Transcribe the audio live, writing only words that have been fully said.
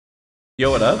Yo,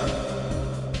 what up?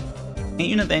 Ain't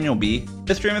you Nathaniel B?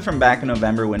 This stream is from back in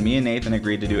November when me and Nathan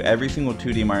agreed to do every single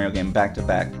 2D Mario game back to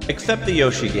back, except the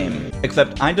Yoshi game.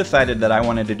 Except I decided that I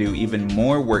wanted to do even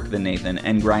more work than Nathan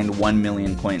and grind 1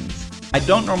 million coins. I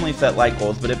don't normally set like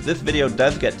goals, but if this video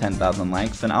does get 10,000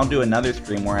 likes, then I'll do another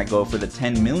stream where I go for the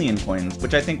 10 million coins,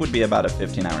 which I think would be about a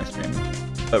 15-hour stream.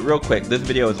 But real quick, this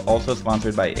video is also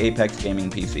sponsored by Apex Gaming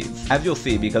PCs. As you'll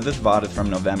see, because this VOD is from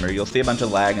November, you'll see a bunch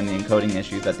of lag and the encoding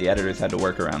issues that the editors had to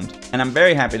work around. And I'm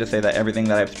very happy to say that everything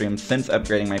that I've streamed since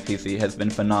upgrading my PC has been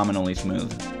phenomenally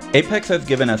smooth. Apex has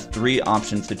given us 3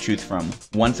 options to choose from.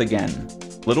 Once again,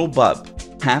 Little Bub,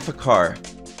 Half a Car,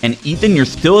 and Ethan, you're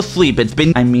still asleep.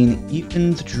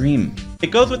 Ethan's dream. It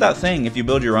goes without saying, if you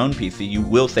build your own PC, you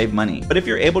will save money. But if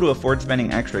you're able to afford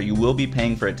spending extra, you will be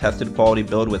paying for a tested quality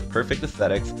build with perfect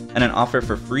aesthetics and an offer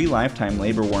for free lifetime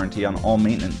labor warranty on all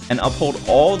maintenance, and uphold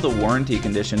all the warranty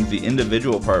conditions the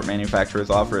individual part manufacturers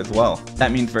offer as well.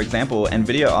 That means, for example,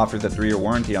 Nvidia offers a 3-year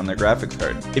warranty on their graphics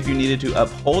card. If you needed to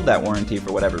uphold that warranty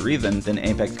for whatever reason, then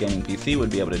Apex Gaming PC would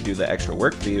be able to do the extra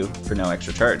work for you for no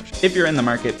extra charge. If you're in the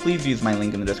market, please use my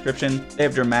link in the description. They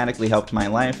have dramatically helped my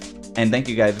life. And thank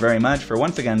you guys very much for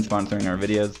once again sponsoring our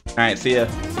videos. Alright, see ya.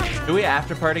 Do we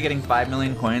after party getting 5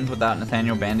 million coins without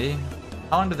Nathaniel Bandy?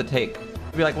 How long does it take?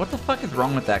 You'd be like, what the fuck is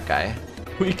wrong with that guy?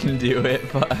 We can do it,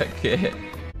 fuck it.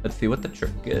 Let's see what the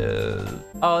trick is.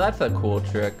 Oh, that's a cool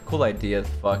trick. Cool idea as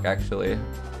fuck, actually.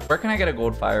 Where can I get a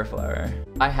gold fire flower?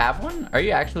 I have one? Are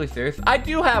you actually serious? I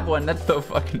do have one! That's so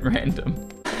fucking random.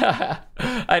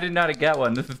 I did not get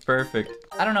one. This is perfect.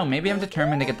 I don't know. Maybe I'm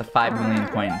determined to get the 5 million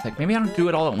coins. Like, maybe I don't do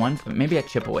it all at once, but maybe I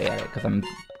chip away at it because I'm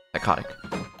psychotic.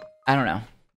 I don't know.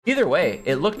 Either way,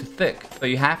 it looked thick, so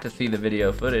you have to see the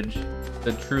video footage,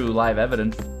 the true live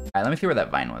evidence. All right, let me see where that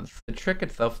vine was. The trick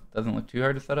itself doesn't look too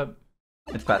hard to set up.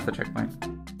 It's past the checkpoint.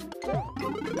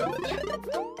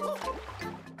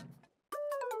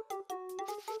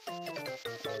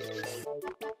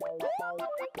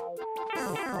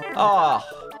 Oh,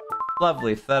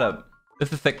 lovely setup.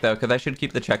 This is sick though, because I should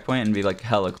keep the checkpoint and be like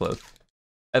hella close.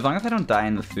 As long as I don't die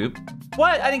in the soup.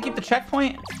 What? I didn't keep the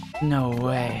checkpoint? No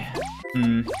way.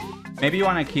 Maybe you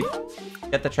want to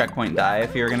get the checkpoint die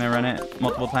if you're gonna run it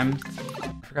multiple times.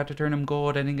 I forgot to turn him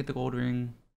gold. I didn't get the gold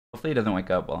ring. Hopefully he doesn't wake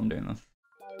up while I'm doing this.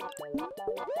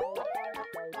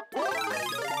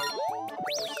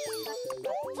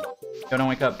 Yo, don't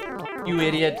wake up. You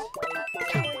idiot.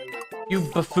 You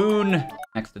buffoon.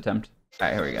 Next attempt.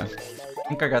 Alright, here we go. I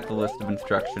think I got the list of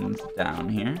instructions down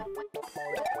here.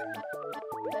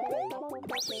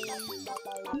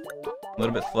 A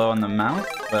little bit slow on the mouse,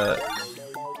 but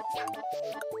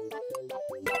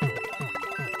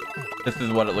this is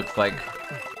what it looks like.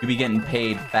 You be getting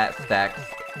paid fat stacks.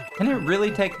 Can it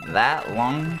really take that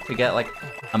long to get like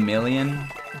 1 million?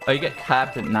 Oh, you get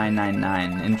capped at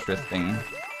 999. Interesting.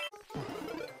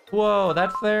 Whoa,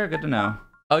 that's there? Good to know.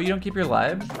 Oh, you don't keep your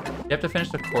lives? You have to finish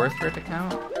the course for it to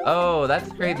count? Oh, that's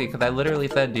crazy, because I literally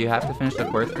said, do you have to finish the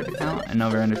course for it to count? And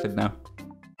Nover said no.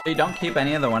 So you don't keep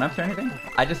any of the 1-ups or anything?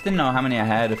 I just didn't know how many I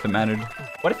had, if it mattered.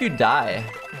 What if you die?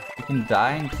 You can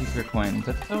die and keep your coins.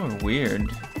 That's so weird.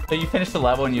 So you finish the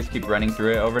level and you just keep running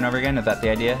through it over and over again? Is that the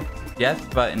idea? Yes,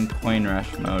 but in coin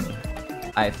rush mode.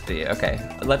 I see, okay.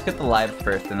 Let's get the lives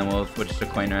first, and then we'll switch to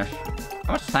coin rush.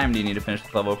 How much time do you need to finish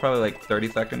this level? Probably like 30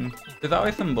 seconds. There's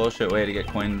always some bullshit way to get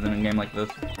coins in a game like this.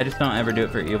 I just don't ever do it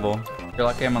for evil. If you're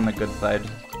lucky I'm on the good side.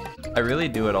 I really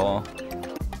do it all.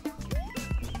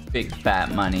 Big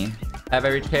fat money. Have I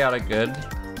reached chaotic good?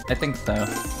 I think so.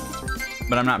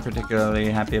 But I'm not particularly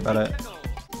happy about it.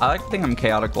 I like to think I'm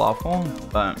chaotic lawful,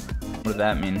 but what does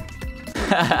that mean?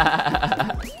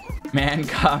 Man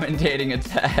commentating a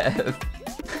test.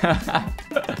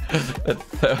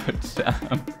 That's so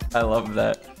dumb. I love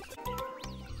that.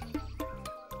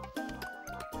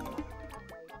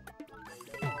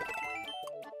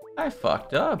 I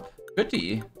fucked up.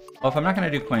 Goodie. Well, if I'm not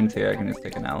gonna do coins here, I can just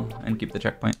take an L and keep the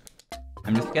checkpoint.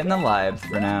 I'm just getting the lives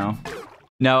for now.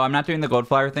 No, I'm not doing the gold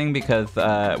flower thing because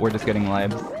we're just getting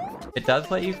lives. It does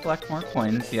let you collect more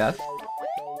coins, yes.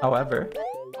 However,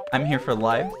 I'm here for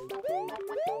lives.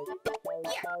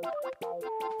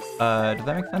 Does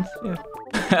that make sense to you?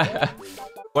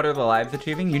 What are the lives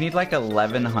achieving? You need like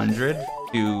 1100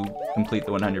 to complete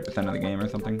the 100% of the game or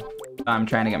something. I'm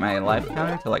trying to get my life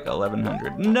counter to like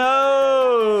 1100.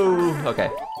 No! Okay.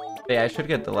 Yeah, I should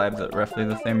get the lives at roughly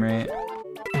the same rate.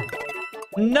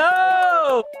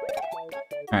 No!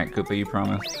 Alright, Koopa, you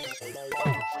promise.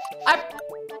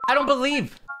 I don't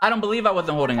believe I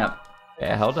wasn't holding up. Okay,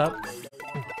 I held up.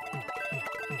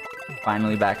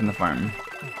 Finally back in the farm.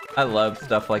 I love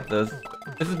stuff like this.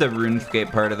 This is the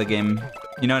RuneScape part of the game.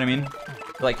 You know what I mean?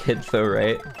 Like hit so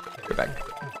right. Go back.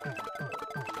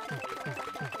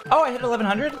 Oh, I hit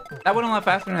 1100? That went a lot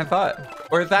faster than I thought.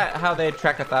 Or is that how they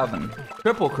track 1,000?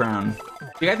 Triple crown.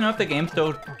 Do you guys know if the game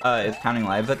still is counting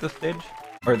lives at this stage?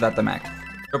 Or is that the max?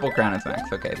 Triple crown is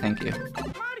max. Okay, thank you.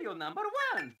 Mario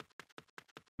 #1.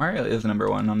 Mario is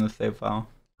 #1 on this save file.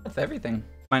 That's everything.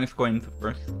 Minus coins, of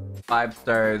course. 5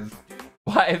 stars.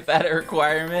 Why is that a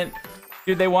requirement?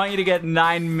 Dude, they want you to get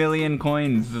 9 million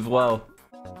coins as well.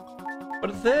 What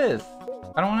is this?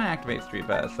 I don't want to activate Street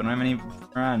Pass. I don't have any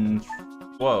friends.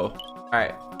 Whoa.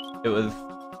 Alright. It was...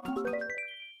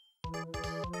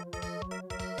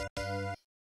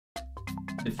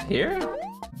 It's here?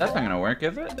 That's not gonna work,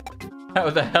 is it? That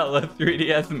was a hella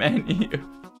 3DS menu.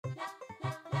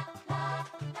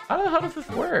 How the hell does this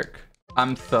work?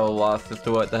 I'm so lost as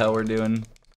to what the hell we're doing.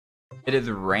 It is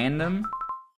random?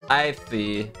 I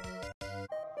see.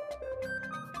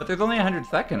 But there's only 100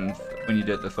 seconds when you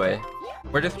do it this way.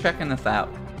 We're just checking this out.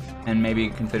 And maybe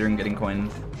considering getting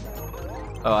coins.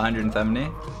 Oh, 170?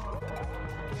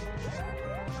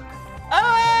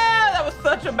 Ah! That was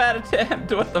such a bad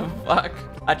attempt! What the fuck?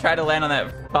 I tried to land on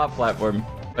that top platform.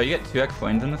 Oh, you get 2x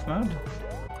coins in this mode?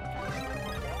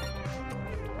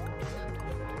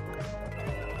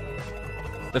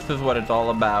 This is what it's all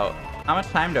about. How much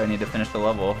time do I need to finish the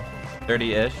level?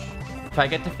 30-ish. If I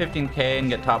get to 15k and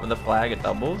get top of the flag, it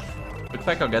doubles. Looks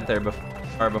like I'll get there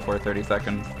far before 30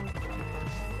 seconds.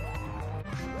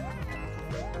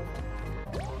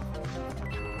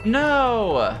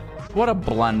 No! What a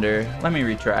blunder. Let me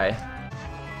retry.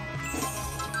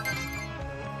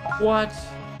 What?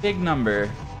 Big number.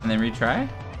 And then retry?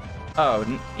 Oh,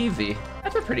 easy.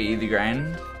 That's a pretty easy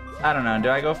grind. I don't know. Do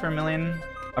I go for 1 million?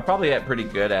 I'll probably get pretty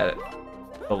good at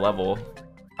the level.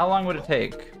 How long would it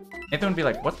take? Nathan would be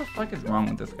like, what the fuck is wrong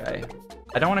with this guy?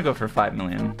 I don't want to go for 5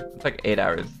 million. It's like 8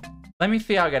 hours. Let me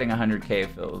see how getting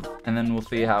 100k feels. And then we'll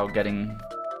see how getting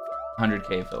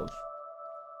 100k feels.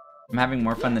 I'm having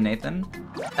more fun than Nathan.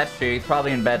 That's true. He's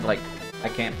probably in bed like, I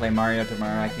can't play Mario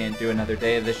tomorrow. I can't do another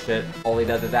day of this shit. All he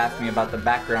does is ask me about the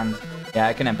background. Yeah,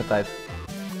 I can empathize.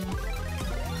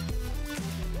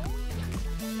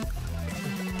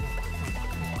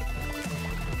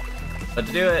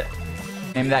 Let's do it.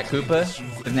 Name that Koopa.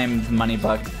 His name's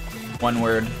Moneybuck. One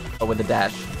word, but with a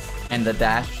dash. And the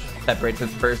dash separates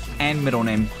his first and middle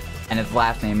name. And his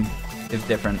last name is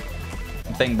different.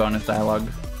 Thing bonus dialogue.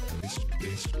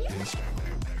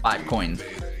 5 coins.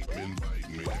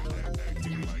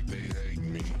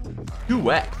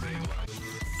 2x.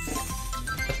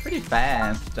 That's pretty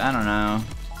fast. I don't know.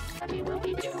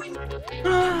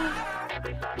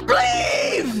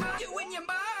 Please!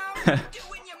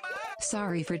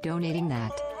 Sorry for donating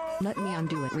that. Let me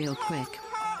undo it real quick.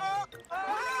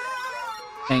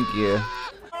 Thank you.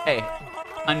 Hey,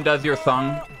 undoes your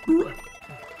song.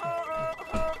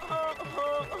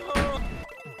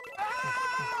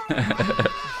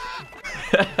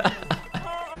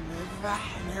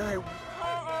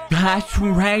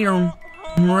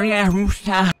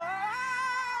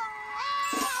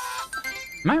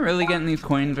 Am I really getting these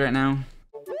coins right now?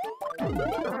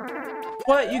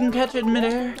 What? You can catch it in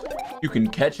midair? You can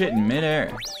catch it in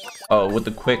midair. Oh, with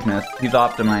the quickness. He's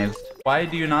optimized. Why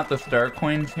do you not the star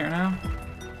coins here now?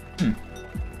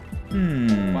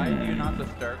 Why do you not the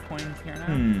star coins here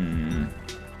now?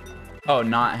 Oh,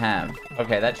 not have.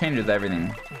 Okay, that changes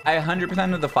everything. I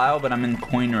 100% of the file, but I'm in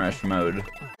coin rush mode.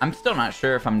 I'm still not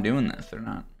sure if I'm doing this or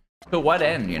not. To what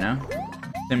end, you know?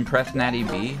 Impress Natty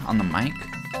B on the mic?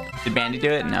 Did Bandy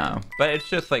do it? No. But it's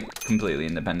just like completely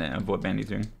independent of what Bandy's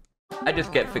doing. I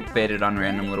just get fixated on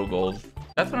random little goals.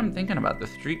 That's what I'm thinking about, the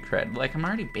street cred. Like, I'm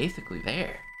already basically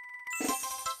there.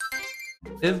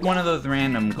 This is one of those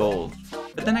random goals.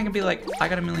 But then I can be like, I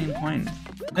got 1 million coins.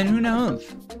 Then who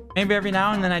knows? Maybe every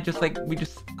now and then I just like, we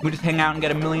just hang out and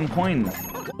get 1 million coins.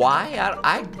 Why?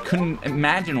 I couldn't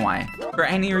imagine why. For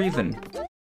any reason.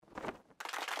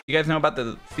 You guys know about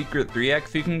the secret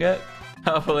 3x you can get?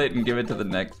 I'll pull it and give it to the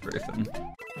next person.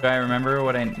 Do I remember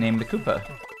what I named the Koopa?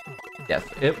 Yes,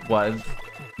 it was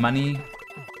Money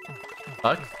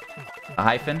Bucks, a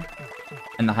hyphen,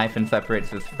 and the hyphen separates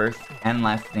his first and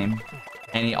last name.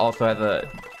 And he also has a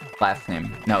last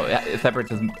name. No, it separates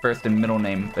his first and middle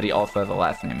name, but he also has a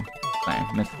last name. Sorry,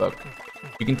 misspoke.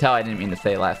 You can tell I didn't mean to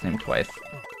say last name twice.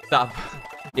 Stop.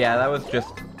 Yeah, that was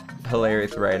just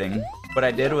hilarious writing. What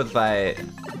I did was I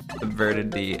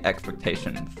subverted the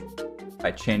expectations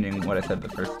by changing what I said the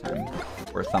first time,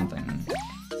 or something.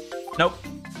 Nope.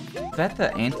 Is that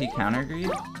the anti-counter greed?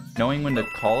 Knowing when to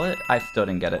call it? I still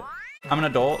didn't get it. I'm an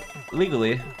adult,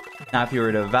 legally. Now if you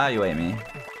were to evaluate me,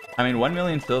 I mean 1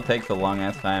 million still takes a long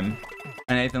ass time.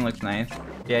 And Nathan looks nice.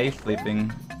 Yeah, he's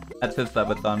sleeping. That's his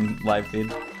subathon live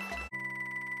feed.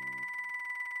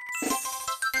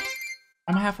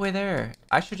 I'm halfway there.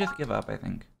 I should just give up, I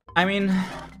think. I mean,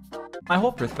 my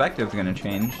whole perspective is gonna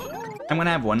change. I'm gonna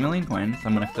have 1 million coins.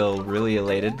 I'm gonna feel really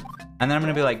elated. And then I'm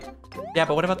gonna be like, yeah,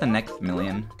 but what about the next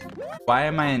million? Why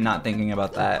am I not thinking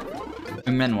about that?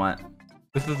 And then what?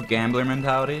 This is gambler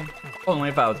mentality? Only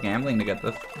if I was gambling to get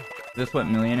this. Is this what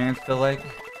millionaires feel like?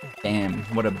 Damn,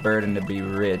 what a burden to be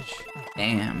rich.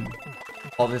 Damn.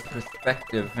 All this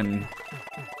perspective and...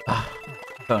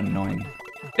 so annoying.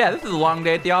 Yeah, this is a long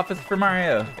day at the office for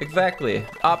Mario. Exactly.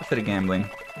 Opposite of gambling.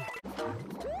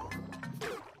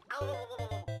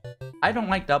 I don't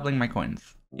like doubling my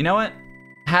coins. You know what?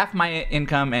 Half my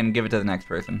income and give it to the next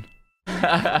person.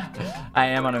 I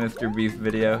am on a Mr. Beast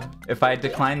video. If I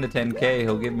decline the 10k,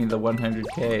 he'll give me the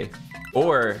 100k.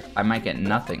 Or I might get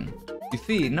nothing. You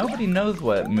see, nobody knows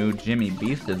what mood Jimmy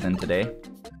Beast is in today.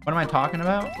 What am I talking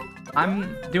about?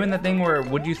 I'm doing the thing where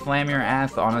would you slam your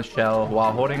ass on a shell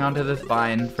while holding onto this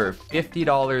vine for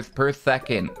 $50 per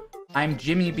second. I'm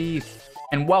Jimmy Beast,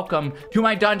 and welcome to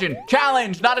my dungeon.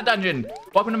 Challenge, not a dungeon.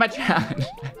 Welcome to my challenge.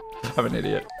 I'm an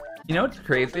idiot. You know what's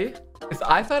crazy? Is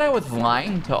I thought I was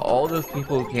lying to all those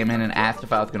people who came in and asked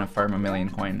if I was gonna farm 1 million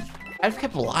coins. I just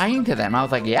kept lying to them. I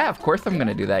was like, yeah, of course I'm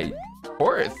gonna do that. Of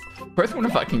course I'm gonna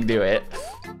fucking do it.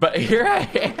 But here I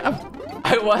am.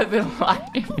 I wasn't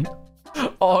lying.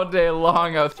 All day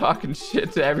long, I was talking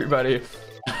shit to everybody.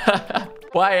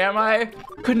 Why am I?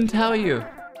 Couldn't tell you.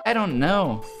 I don't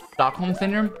know. Stockholm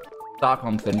Syndrome?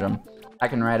 Stockholm Syndrome. I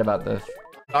can write about this.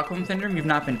 Stockholm Syndrome? You've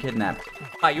not been kidnapped.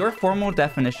 By your formal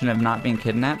definition of not being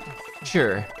kidnapped?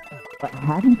 Sure. But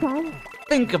haven't I?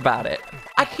 Think about it.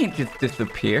 I can't just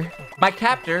disappear. My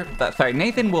captor, sorry,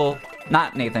 Nathan will...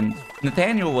 Not Nathan.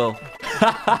 Nathaniel will...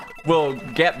 will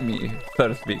get me, so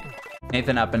to speak.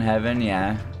 Nathan up in heaven,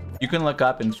 yeah. You can look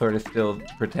up and sort of still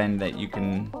pretend that you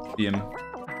can see him.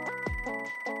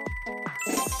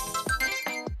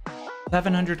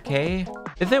 700k?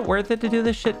 Is it worth it to do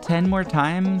this shit 10 more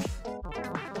times?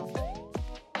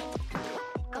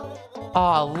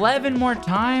 Oh, 11 more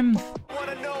times?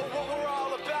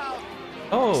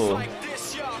 Oh.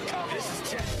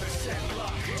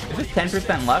 Is this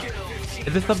 10% luck?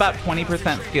 Is this about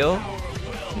 20% skill?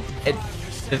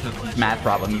 This is math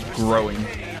problem. It's growing.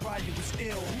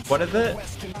 What is it?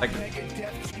 Like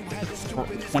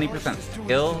 20%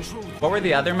 skill? What were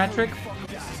the other metrics?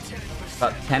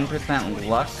 About 10%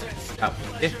 luck, about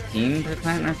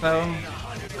 15% or so.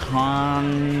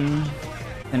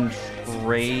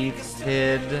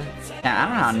 Concentrated. Yeah, I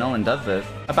don't know how Nolan does this.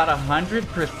 About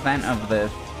 100% of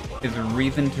this is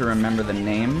reason to remember the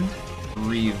name.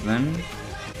 Reason.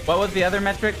 What was the other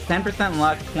metric? 10%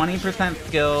 luck, 20%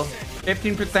 skill,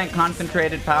 15%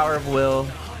 concentrated power of will.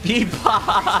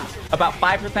 About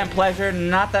 5% pleasure,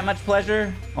 not that much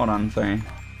pleasure. Hold on, sorry.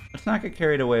 Let's not get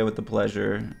carried away with the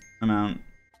pleasure amount.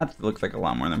 That looks like a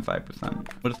lot more than 5%.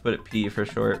 We'll just put it P for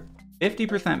short.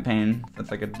 50% pain.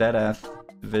 That's like a dead ass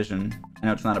division. I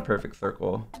know it's not a perfect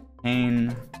circle.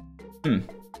 Pain.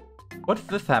 What's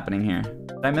this happening here?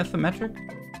 Did I miss a metric?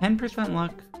 10%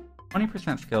 luck,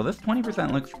 20% skill. This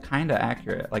 20% looks kind of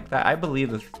accurate. Like that, I believe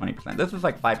this is 20%. This is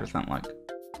like 5% luck.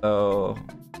 So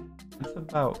that's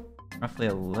about roughly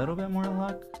a little bit more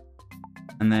luck.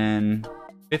 And then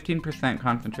 15%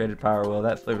 concentrated power will.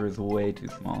 That sliver is way too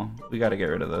small. We got to get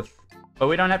rid of this. But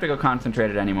we don't have to go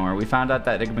concentrated anymore. We found out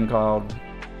that it had been called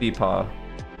Seapaw.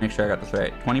 Make sure I got this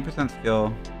right. 20%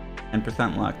 skill,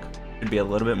 10% luck. Should be a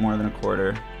little bit more than a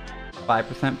quarter.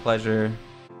 5% pleasure.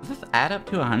 Does this add up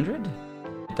to 100?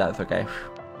 It does, okay.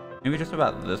 Maybe just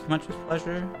about this much is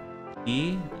pleasure.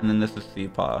 E, and then this is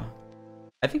Seapaw.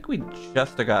 I think we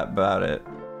just got about it.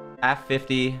 Half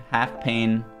 50, half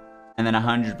pain, and then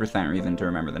 100% reason to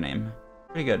remember the name.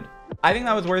 Pretty good. I think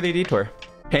that was worthy detour.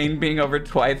 Pain being over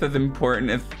twice as important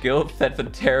as skill sets a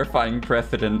terrifying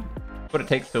precedent. That's what it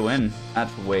takes to win.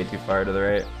 That's way too far to the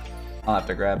right. I'll have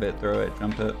to grab it, throw it,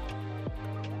 jump it.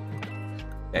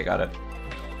 Okay, got it.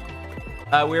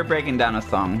 We're breaking down a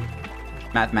song,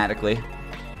 mathematically.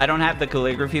 I don't have the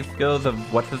calligraphy skills of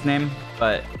what's his name,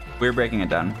 but we're breaking it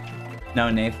down. No,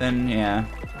 Nathan, yeah.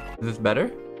 Is this better?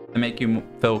 To make you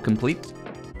feel complete?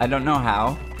 I don't know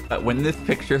how, but when this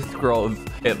picture scrolls,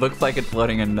 it looks like it's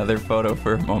loading another photo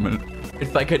for a moment.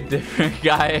 It's like a different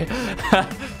guy.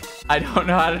 I don't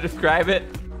know how to describe it.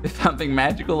 There's something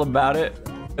magical about it.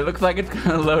 It looks like it's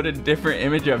gonna load a different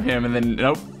image of him and then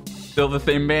nope, still the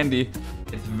same bandy.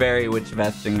 It's very witch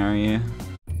vesting, are you?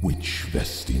 Which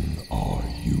vesting are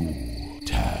you?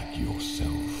 Tag yourself.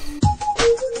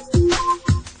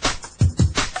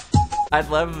 I'd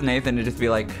love Nathan to just be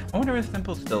like, I wonder if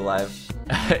Simple's still alive.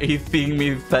 He's seeing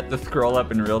me set the scroll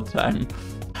up in real time.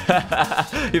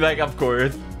 He's like, of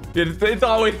course. It's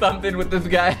always something with this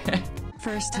guy.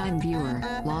 First time viewer,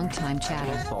 long time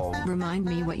chatter. Remind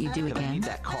me what you do again.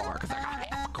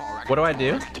 What do I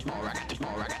do?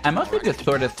 I mostly just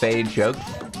sort of say jokes.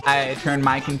 I turn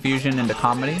my confusion into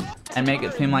comedy and make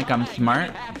it seem like I'm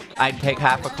smart. I take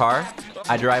half a car.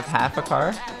 I drive half a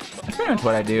car. That's pretty much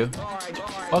what I do.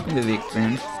 Welcome to the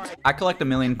experience. I collect 1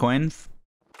 million coins.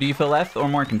 Do you feel less or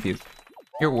more confused?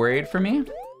 You're worried for me?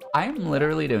 I am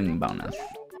literally doing bonus,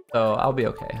 so I'll be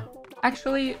okay.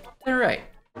 Actually, they're right.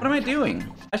 What am I doing?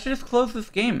 I should just close this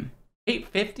game.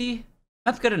 850?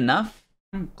 That's good enough.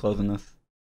 I'm closing this.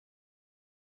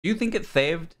 Do you think it's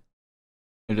saved?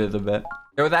 It is a bit.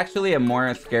 There was actually a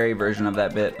more scary version of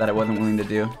that bit that I wasn't willing to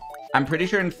do. I'm pretty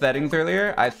sure in settings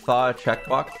earlier, I saw a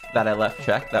checkbox that I left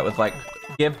checked that was like,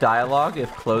 give dialogue if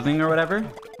closing or whatever.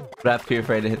 But I was too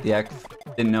afraid to hit the X.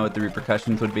 Didn't know what the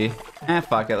repercussions would be.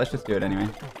 Fuck it, let's just do it anyway.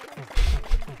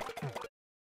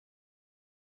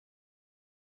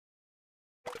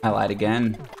 I lied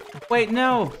again. Wait,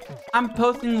 no! I'm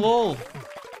posting lol.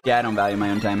 Yeah, I don't value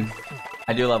my own time.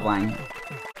 I do love lying. Do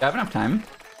I have enough time?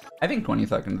 I think 20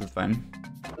 seconds is fine.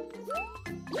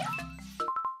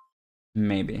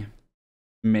 Maybe.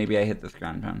 Maybe I hit this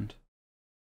ground pound.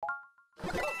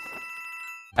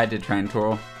 I did try and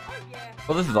twirl.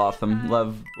 Well, this is awesome.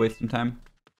 Love wasting time.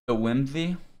 So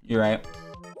whimsy? You're right.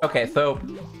 Okay, so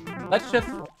let's just,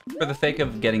 for the sake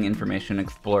of getting information,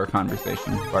 explore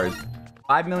conversation. As far as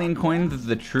 5 million coins is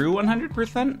the true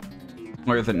 100%?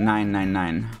 Or is it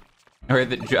 999? Or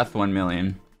is it just 1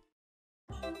 million?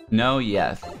 No,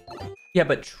 yes. Yeah,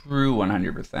 but true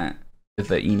 100% is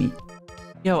the Eenie.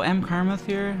 Yo, M Karma's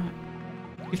here.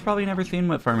 He's probably never seen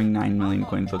what farming 9 million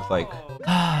coins looks like.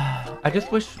 I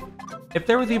just wish if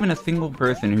there was even a single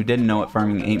person who didn't know what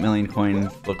farming 8 million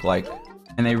coins looked like,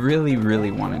 and they really,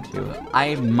 really wanted to,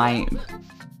 I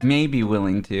may be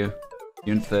willing to.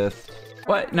 You insist.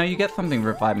 What? No, you get something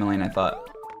for 5 million, I thought.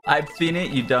 I've seen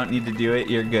it, you don't need to do it,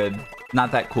 you're good.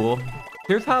 Not that cool.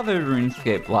 Here's how the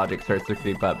RuneScape logic starts to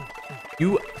creep up.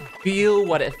 You feel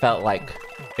what it felt like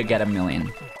to get 1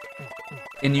 million.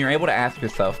 And you're able to ask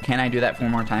yourself, can I do that 4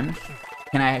 more times?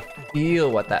 Can I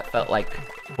feel what that felt like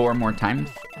 4 more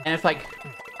times? And it's like,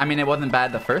 I mean, it wasn't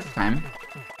bad the first time,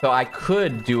 so I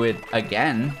could do it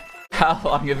again. How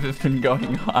long has this been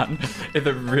going on? It's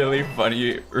a really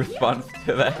funny response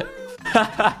to that.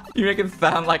 You make it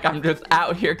sound like I'm just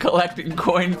out here collecting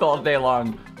coins all day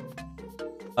long.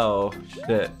 Oh,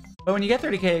 shit. But when you get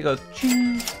 30k, it goes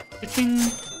ching, ching.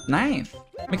 Nice.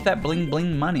 Makes that bling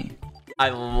bling money. I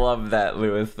love that,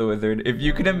 Lewis the Wizard. If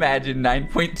you can imagine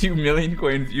 9.2 million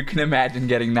coins, you can imagine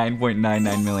getting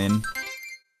 9.99 million.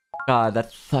 God,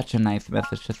 that's such a nice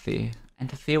message to see. And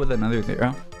to see it with another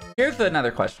 0. Here's another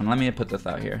question. Let me put this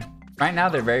out here. Right now,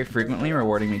 they're very frequently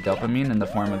rewarding me dopamine in the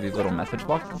form of these little message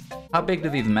boxes. How big do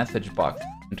these message box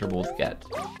intervals get?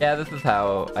 Yeah, this is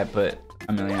how I put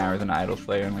 1 million hours in Idol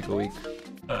Slayer in like a week.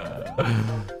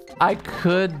 I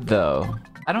could, though.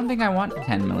 I don't think I want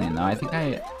 10 million, though. I think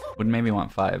I would maybe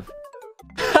want 5.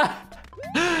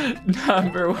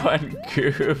 Number 1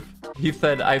 goof. He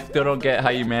said, I still don't get how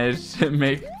you managed to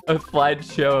make a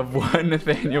slideshow of one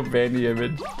Nathaniel Bandy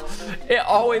image. It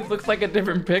always looks like a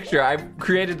different picture. I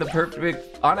created the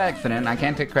perfect on accident. I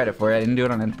can't take credit for it. I didn't do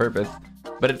it on purpose.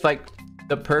 But it's like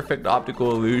the perfect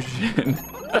optical illusion.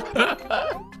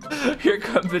 Here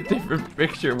comes a different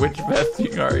picture. Which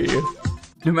vesting are you?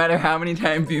 No matter how many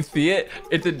times you see it,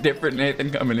 it's a different Nathan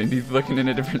coming in. He's looking in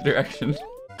a different direction.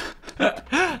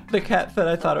 The cat said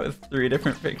I thought it was 3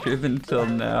 different pictures until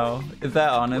now. Is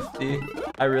that honesty?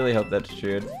 I really hope that's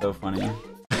true. It's so funny.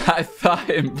 I saw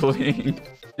him blink.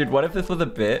 Dude, what if this was a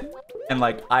bit and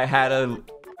like I had a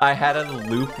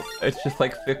loop. It's just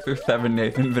like 6 or 7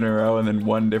 Nathans in a row and then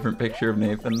 1 different picture of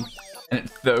Nathan. And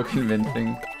it's so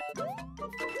convincing.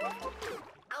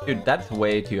 Dude, that's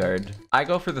way too hard. I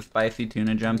go for the spicy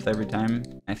tuna jumps every time.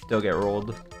 I still get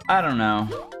rolled. I don't know.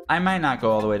 I might not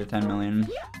go all the way to 10 million.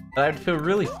 But I'd feel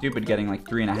really stupid getting like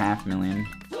 3.5 million.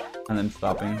 And then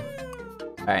stopping.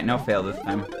 Alright, no fail this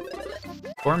time.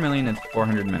 4 million is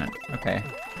 400 minutes. Okay.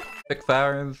 6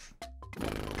 hours.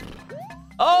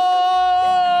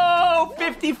 Oh!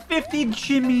 50-50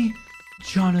 Jimmy!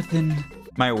 Jonathan.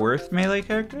 My worst melee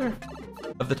character?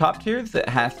 Of the top tiers, it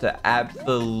has to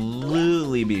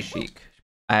absolutely be Sheik.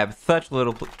 I have such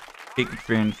little Sheik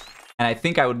experience, and I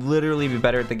think I would literally be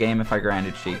better at the game if I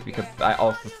grinded Sheik, because I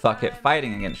also suck at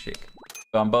fighting against Sheik.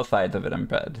 So on both sides of it, I'm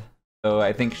bad. So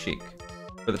I think Sheik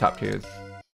for the top tiers.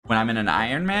 When I'm in an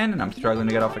Iron Man and I'm struggling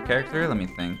to get off a character, let me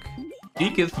think.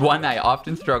 Sheik is one I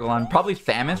often struggle on. Probably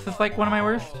Samus is like one of my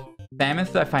worst.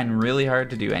 Samus I find really hard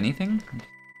to do anything.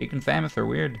 Sheik and Samus are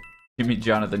weird. Give me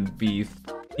Jonathan Beast.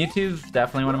 Mewtwo's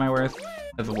definitely one of my worst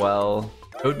as well.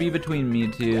 It would be between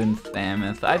Mewtwo and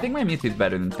Samus. I think my Mewtwo's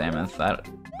better than Samus.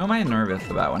 Who am I nervous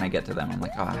about when I get to them? I'm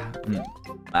like,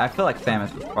 I feel like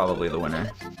Samus is probably the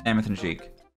winner. Samus and Sheik.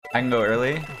 I can go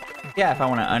early. Yeah, if I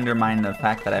want to undermine the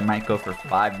fact that I might go for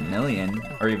 5 million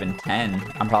or even 10,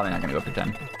 I'm probably not going to go for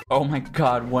 10. Oh my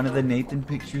god, one of the Nathan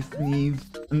pictures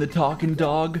sneezed and the talking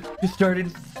dog just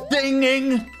started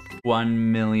singing.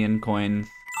 1 million coins.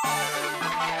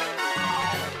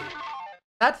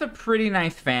 That's a pretty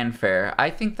nice fanfare. I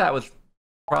think that was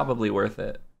probably worth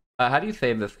it. How do you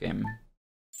save this game?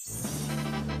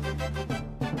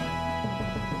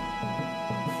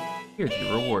 Here's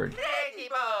your reward.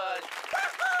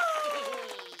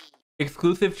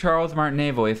 Exclusive Charles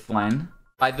Martinet voice line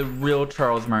by the real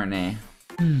Charles Martinet.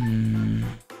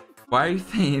 Why are you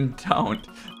saying don't?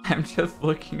 I'm just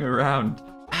looking around.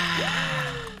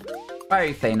 Why are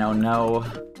you saying oh no?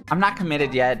 I'm not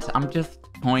committed yet. I'm just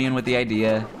toying with the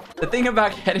idea. The thing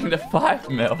about getting to 5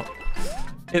 mil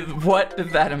is what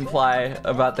does that imply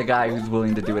about the guy who's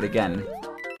willing to do it again?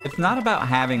 It's not about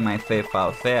having my save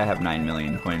file say I have 9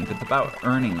 million coins. It's about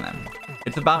earning them.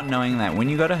 It's about knowing that when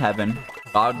you go to heaven,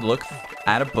 God looks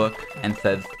at a book and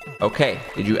says, okay,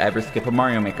 did you ever skip a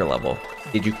Mario Maker level?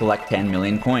 Did you collect 10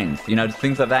 million coins? You know,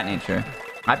 things of that nature.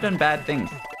 I've done bad things.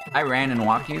 I ran in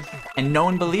walkies and no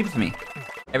one believes me.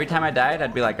 Every time I died,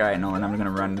 I'd be like, all right, Nolan, I'm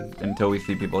gonna run until we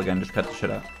see people again. Just cut the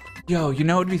shit out. Yo, you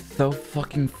know it would be so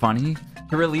fucking funny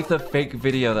to release a fake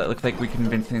video that looks like we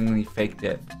convincingly faked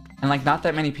it. And like, not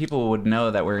that many people would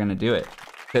know that we're gonna do it.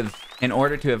 Because in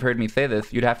order to have heard me say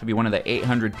this, you'd have to be one of the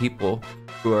 800 people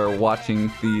who are watching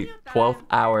the 12th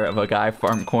hour of a guy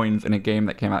farm coins in a game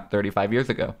that came out 35 years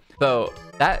ago. So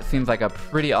that seems like a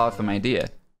pretty awesome idea.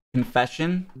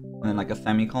 Confession, and then like a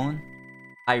semicolon.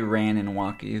 I ran in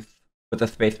walkies with a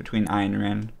space between I and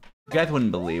ran. You guys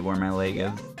wouldn't believe where my leg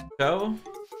is. So,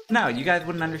 no, you guys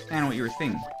wouldn't understand what you were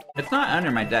seeing. It's not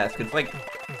under my desk, it's like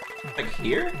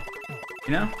here,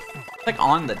 you know? It's like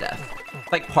on the desk.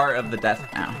 It's like part of the desk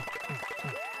now.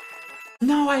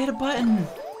 No, I hit a button.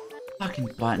 Fucking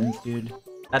buttons, dude.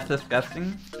 That's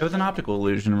disgusting. It was an optical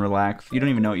illusion, relax. You don't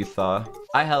even know what you saw.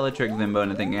 I hella tricked Zimbo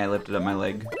into thinking I lifted up my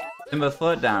leg. Zimbo,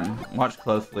 slow it down. Watch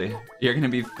closely. You're gonna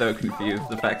be so confused.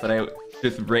 The fact that I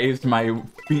just raised my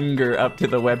finger up to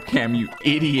the webcam, you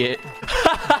idiot.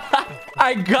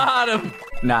 I got him.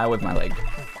 Nah, it was my leg.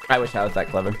 I wish I was that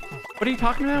clever. What are you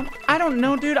talking about? I don't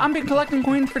know, dude. I've been collecting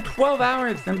coins for 12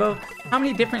 hours, Zimbo. How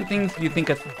many different things do you think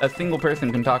a single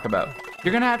person can talk about?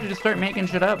 You're gonna have to just start making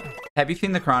shit up. Have you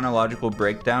seen the chronological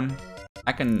breakdown?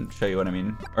 I can show you what I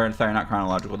mean. Or, sorry, not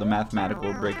chronological, the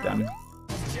mathematical breakdown.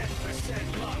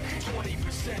 10% luck,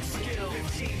 20% skill,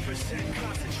 15%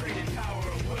 concentrated power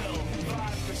of will,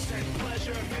 5%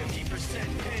 pleasure,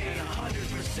 50% pain,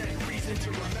 100% reason to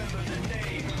remember the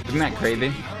name. Isn't that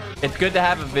crazy? It's good to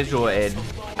have a visual aid.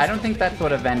 I don't think that's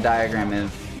what a Venn diagram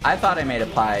is. I thought I made a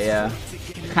pie, yeah.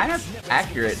 Kind of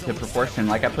accurate to proportion.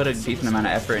 Like, I put a decent amount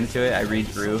of effort into it. I read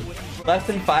through. Less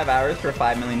than 5 hours for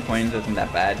 5 million coins isn't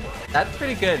that bad. That's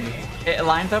pretty good. It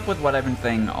lines up with what I've been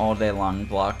saying all day long,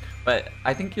 Block. But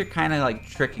I think you're kind of like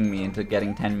tricking me into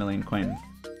getting 10 million coins.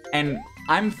 And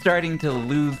I'm starting to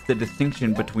lose the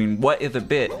distinction between what is a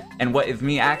bit and what is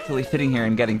me actually sitting here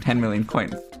and getting 10 million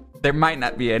coins. There might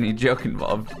not be any joke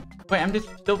involved. Wait, I'm just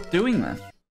still doing this.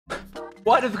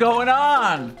 What is going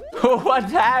on?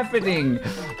 What's happening?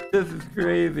 This is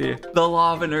crazy. The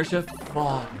law of inertia.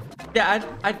 Fuck. Yeah,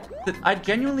 I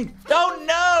genuinely don't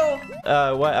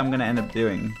know what I'm gonna end up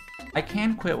doing. I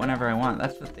can quit whenever I want.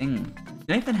 That's the thing.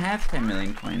 Nathan has 10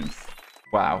 million coins.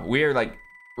 Wow, we are like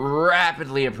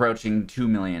rapidly approaching 2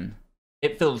 million.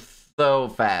 It feels so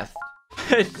fast.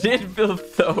 It did feel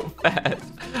so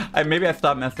fast. Maybe I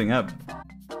stopped messing up.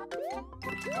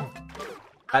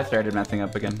 I started messing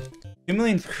up again. 2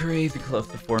 million's crazy close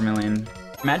to 4 million.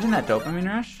 Imagine that dopamine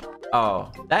rush.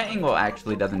 Oh, that angle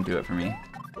actually doesn't do it for me.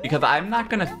 Because I'm not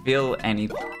gonna feel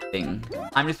anything.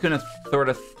 I'm just gonna sort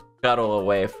of scuttle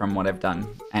away from what I've done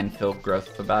and feel gross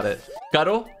about it.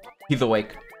 Scuttle? He's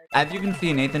awake. As you can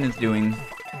see, Nathan is doing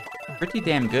pretty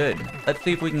damn good. Let's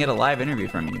see if we can get a live interview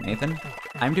from you, Nathan.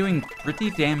 I'm doing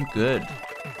pretty damn good.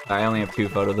 I only have 2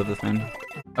 photos of this man.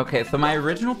 Okay, so my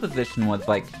original position was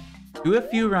like, do a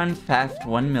few runs past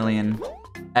 1 million.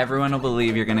 Everyone will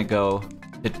believe you're gonna go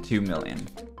to 2 million.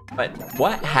 But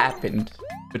what happened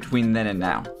between then and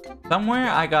now? Somewhere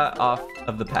I got off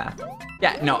of the path.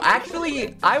 Yeah, no,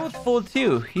 actually, I was fooled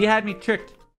too. He had me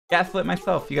tricked. Gaslit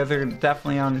myself. You guys are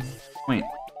definitely on point.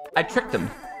 I tricked him.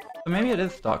 So maybe it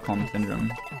is Stockholm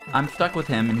Syndrome. I'm stuck with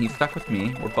him and he's stuck with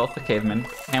me. We're both the cavemen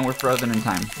and we're frozen in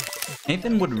time.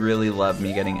 Nathan would really love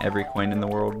me getting every coin in the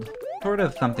world. Sort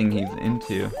of something he's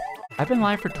into. I've been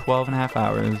live for 12.5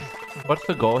 hours. What's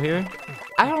the goal here?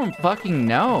 I don't fucking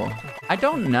know. I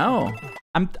don't know.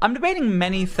 I'm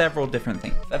debating several different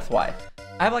things. That's why.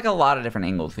 I have like a lot of different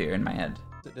angles here in my head.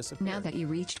 Now that you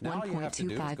reached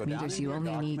 1.25 meters, you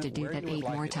only need to do that 8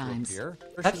 more times.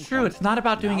 That's true. It's not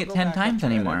about doing it 10 times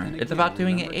anymore. It's about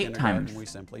doing it 8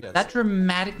 times. That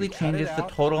dramatically changes the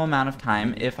total amount of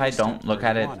time if I don't look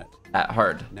at it that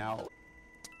hard.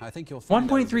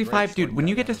 1.35, dude, when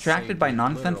you get distracted by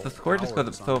nonsense, the score just goes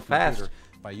up so fast.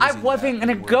 I wasn't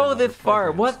gonna go this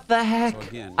far. What the heck?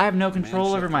 I have no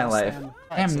control over my life.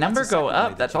 Damn, number go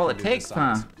up. That's all it takes,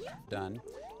 huh?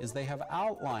 Is they have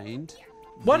outlined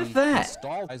what is that?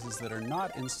 Installed sizes that are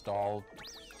not installed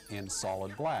in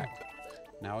solid black.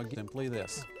 Now again, simply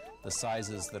this. The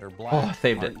sizes that are black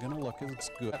saved aren't it. gonna look as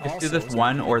good. Just do this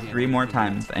 1 or 3 more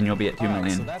times and you'll be at 2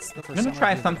 million. I'm gonna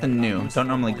try something new. Don't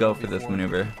normally go for this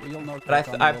maneuver.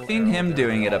 But I've seen him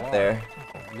doing it up there.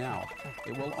 Now,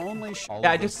 it will only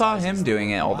yeah, I just saw him doing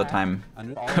it all the time.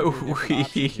 That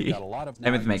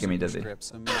was making me dizzy.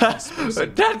 That's what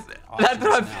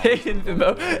I'm saying,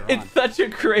 though. It's such a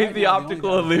crazy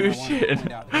optical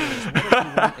illusion.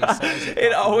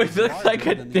 It always looks like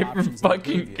a different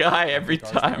fucking guy every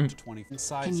time.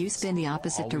 Can you spin the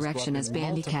opposite direction as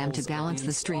Bandicam to balance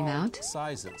the stream out?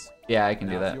 Yeah, I can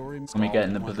do that. Let me get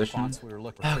in the position.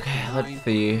 Okay, let's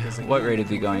see. What rate is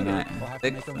he going at?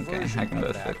 6? Okay, I can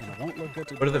go 6.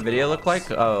 What does the video look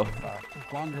like? Oh.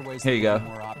 Here you go.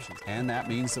 And that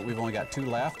means that we've only got 2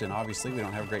 left, and obviously we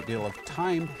don't have a great deal of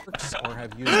time or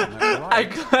have used them at I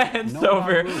glance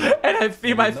over and I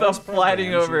see myself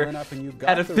sliding over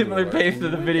at a similar pace to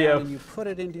the video.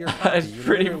 It's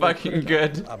pretty fucking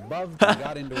good.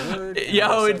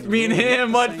 Yo, it's me and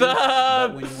him. What's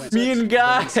up? Me and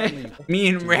Guy. Me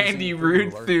and Randy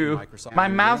Rootsu. My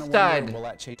mouse died.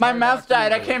 My mouse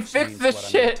died. I can't fix this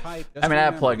shit. I mean, I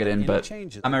plug it in, but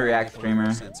I'm a React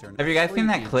streamer. Have you guys seen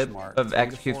that clip of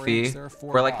XQC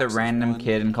where like the random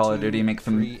kid in Call of Duty makes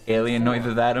some alien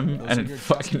noises at him? And it's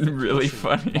fucking really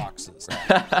funny.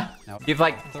 He's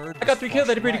like, I got 3 kills,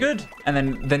 I did pretty good. And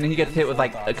then he gets hit with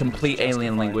like a complete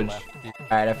alien language.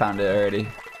 Alright, I found it already.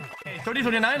 Hey,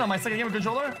 30-39 on my second game of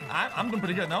controller. I'm doing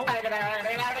pretty good, no?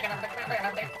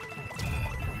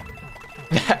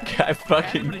 That guy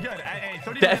fucking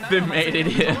decimated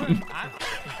him.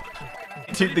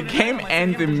 Dude, the game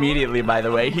ends immediately, by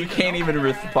the way. He can't even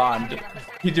respond.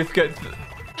 He just gets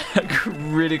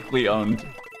critically owned.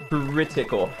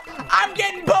 Critical. I'm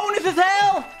getting bonus as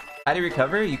hell! How do you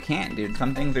recover? You can't, dude.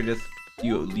 Some things are just,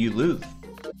 you lose.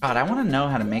 God, I want to know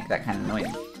how to make that kind of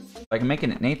noise. I can make it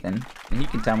at Nathan, and he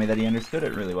can tell me that he understood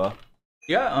it really well.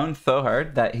 He got owned so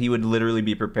hard that he would literally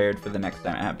be prepared for the next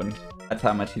time it happened. That's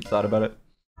how much he thought about it.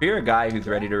 If you're a guy who's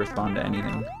ready to respond to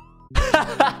anything.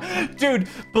 Dude,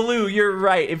 Blue, you're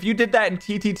right. If you did that in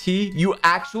TTT, you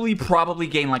actually probably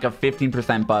gain like a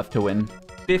 15% buff to win.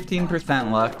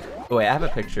 15% luck. Oh, wait, I have a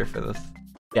picture for this.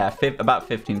 Yeah, about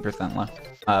 15% luck.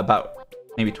 About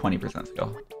maybe 20%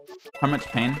 skill. How much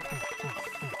pain?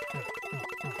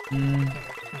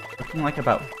 Looking like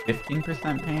about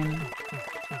 15% pain.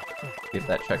 See if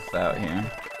that checks out here.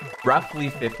 Roughly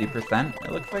 50%,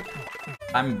 it looks like.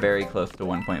 I'm very close to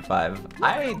 1.5.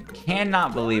 I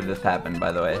cannot believe this happened,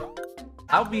 by the way.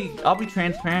 I'll be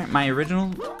transparent. My original,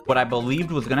 what I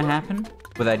believed was gonna happen,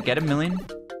 was I'd get 1 million.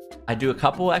 I'd do a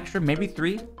couple extra, maybe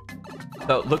 3.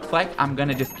 So it looks like I'm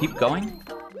gonna just keep going.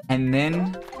 And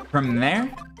then from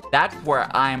there, that's where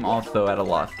I'm also at a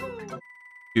loss.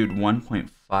 Dude,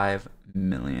 1.5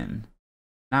 million.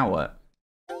 Now what?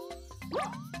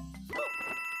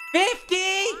 50!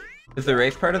 Is the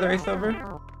race part of the race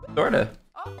over? Sorta.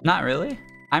 Not really.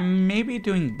 I'm maybe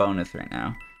doing bonus right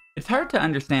now. It's hard to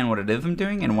understand what it is I'm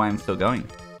doing and why I'm still going.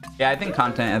 Yeah, I think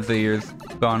content as the years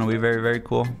go on will be very, very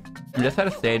cool. I'm just at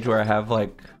a stage where I have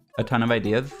like a ton of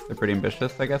ideas. They're pretty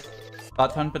ambitious, I guess.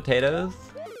 Thoughts on potatoes?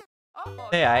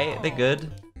 They good.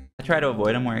 I try to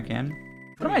avoid them where I can.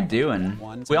 What am I doing?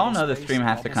 We all know the stream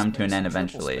has to come to an end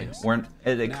eventually.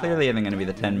 It clearly isn't going to be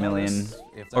the 10 million.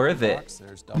 Or is it?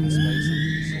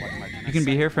 You can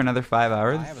be here for another 5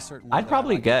 hours? I'd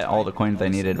probably get all the coins I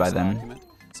needed by then.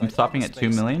 I'm stopping at 2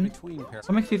 million? What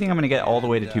makes you think I'm going to get all the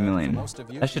way to 2 million?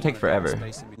 That should take forever.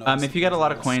 If you get a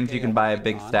lot of coins, you can buy a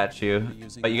big statue,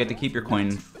 but you get to keep your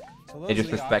coins. They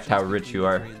just respect how rich you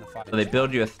are. So they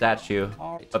build you a statue,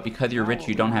 but because you're rich,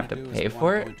 you don't have to pay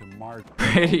for it?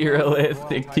 Pretty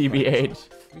realistic, TBH.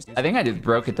 I think I just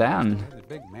broke it down.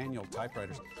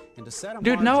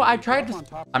 Dude, no, I tried to...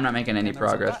 I'm not making any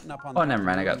progress. Oh, never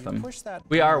mind, I got some.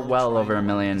 We are well over 1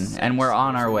 million, and we're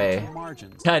on our way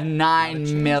to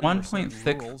 9 million.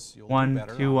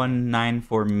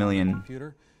 1.612194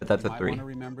 million. But that's a 3.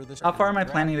 How far am I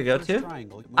planning to go to?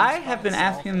 I have been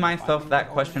asking myself that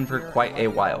question for quite a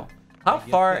while. How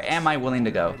far am I willing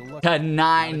to go? To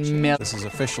 9 million. This is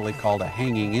officially called a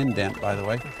hanging indent, by the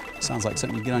way. Sounds like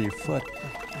something you get on your foot.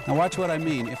 Now watch what I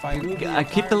mean. If I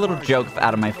keep the little jokes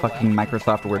out of my fucking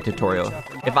Microsoft Word tutorial.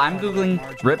 If I'm Googling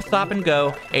rip stop and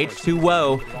go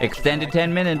H2O extended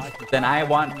 10 minutes, then I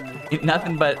want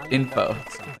nothing but info.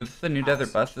 Is this the new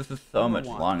Desert Bus? This is so much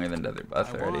longer than Desert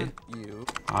Bus already.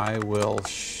 I will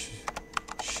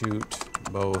shoot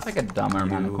both. It's like a dumber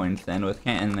amount of coins to end with.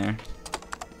 Can't end there.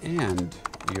 And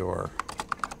your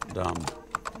dumb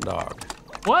dog.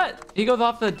 What? He goes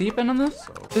off the deep end on this?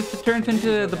 This turns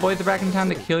into the boys are back in town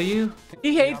to kill you?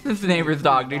 He hates his neighbor's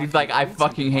dog, dude. He's like, I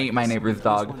fucking hate my neighbor's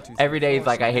dog. Every day he's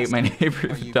like, I hate my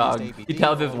neighbor's dog. He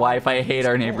tells his wife, I hate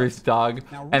our neighbor's dog.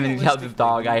 And then he tells his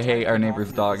dog, I hate our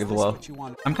neighbor's dog as well.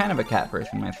 I'm kind of a cat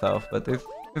person myself, but there's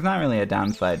not really a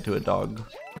downside to a dog.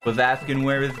 Was asking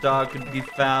where his dog could be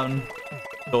found.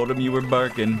 Told him you were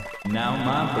barking. Now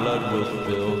my blood will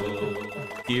spill.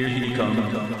 Here he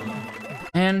comes.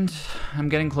 And I'm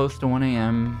getting close to 1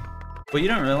 a.m. What you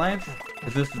don't realize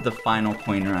is this is the final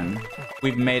coin run.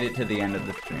 We've made it to the end of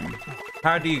the stream.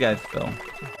 How do you guys feel?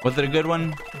 Was it a good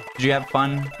one? Did you have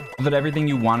fun? Was it everything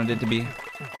you wanted it to be?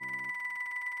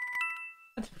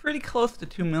 That's pretty close to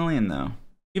 2 million though.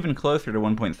 Even closer to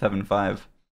 1.75.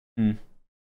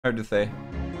 Hard to say.